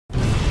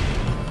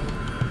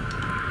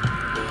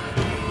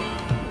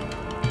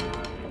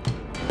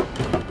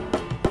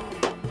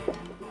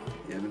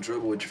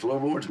trouble with your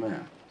floorboards,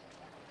 man?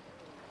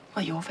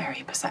 Well, you're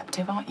very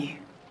perceptive, aren't you?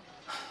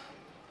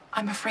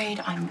 I'm afraid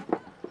I'm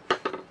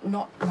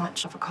not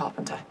much of a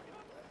carpenter.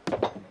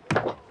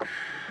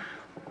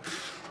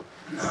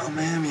 No,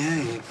 ma'am, you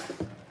ain't.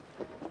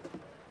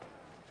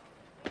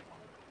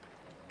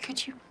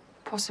 Could you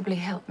possibly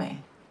help me?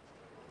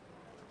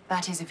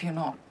 That is, if you're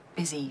not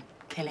busy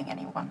killing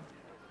anyone.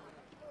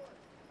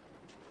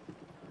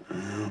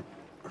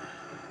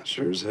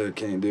 Sure as heck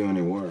can't do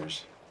any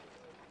worse.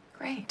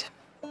 Great.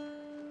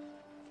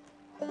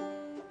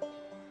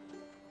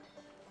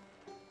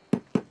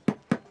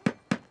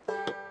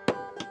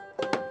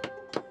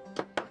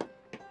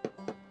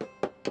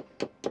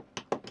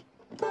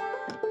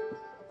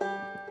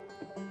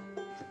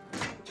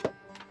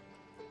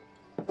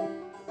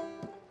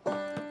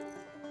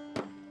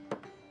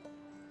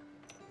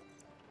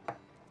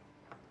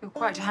 You're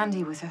quite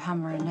handy with a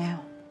hammer and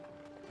nail.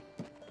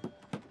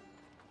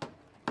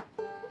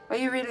 Were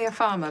you really a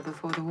farmer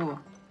before the war?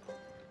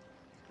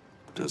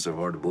 Just so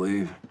hard to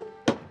believe.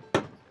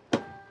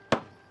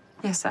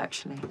 Yes,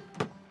 actually.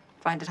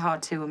 Find it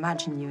hard to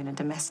imagine you in a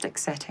domestic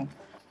setting.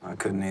 I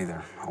couldn't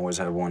either. Always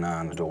had one eye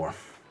on the door.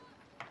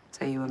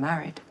 So you were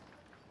married?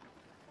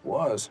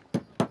 Was.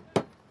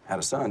 Had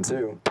a son,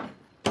 too.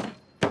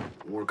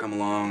 War come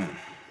along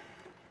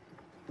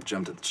and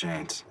jumped at the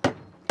chance.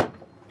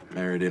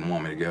 Mary didn't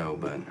want me to go,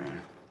 but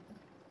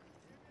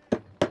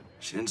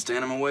she didn't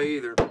stand in my way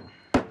either.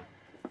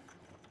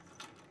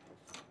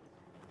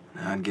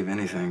 I'd give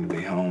anything to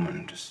be home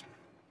and just...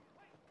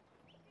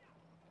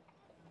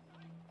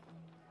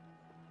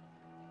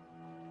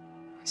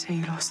 So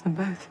you lost them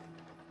both?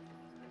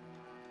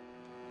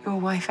 Your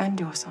wife and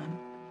your son?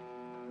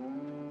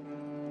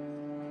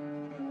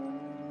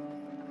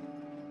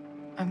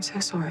 I'm so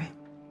sorry.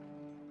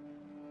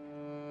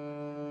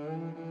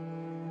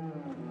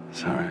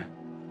 Sorry.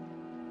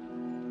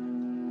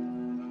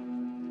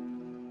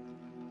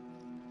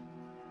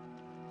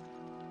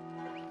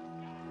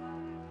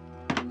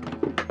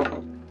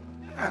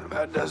 That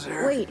about does it.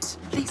 Wait,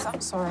 please, I'm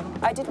sorry.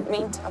 I didn't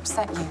mean to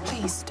upset you.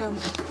 Please, don't.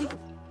 Please.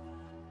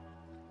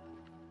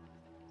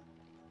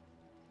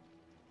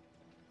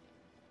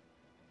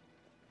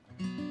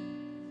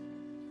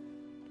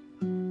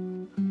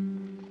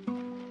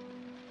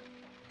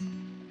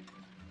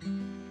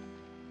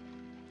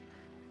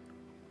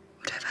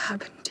 Whatever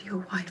happened to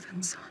your wife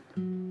and son?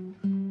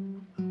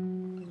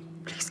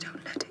 Please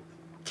don't let it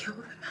kill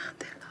the man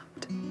they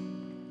loved.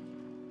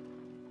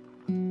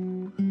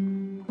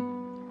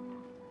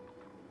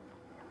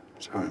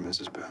 Sorry,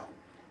 Mrs. Bell.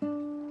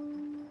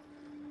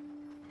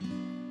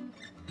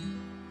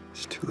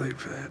 It's too late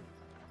for that.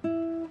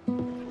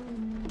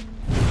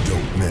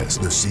 Don't miss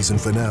the season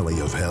finale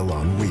of Hell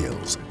on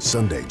Wheels,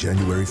 Sunday,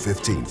 January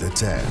 15th at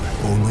 10,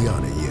 only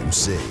on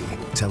AMC,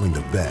 telling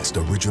the best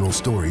original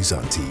stories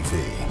on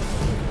TV.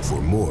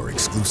 For more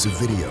exclusive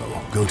video,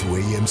 go to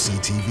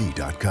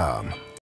amctv.com.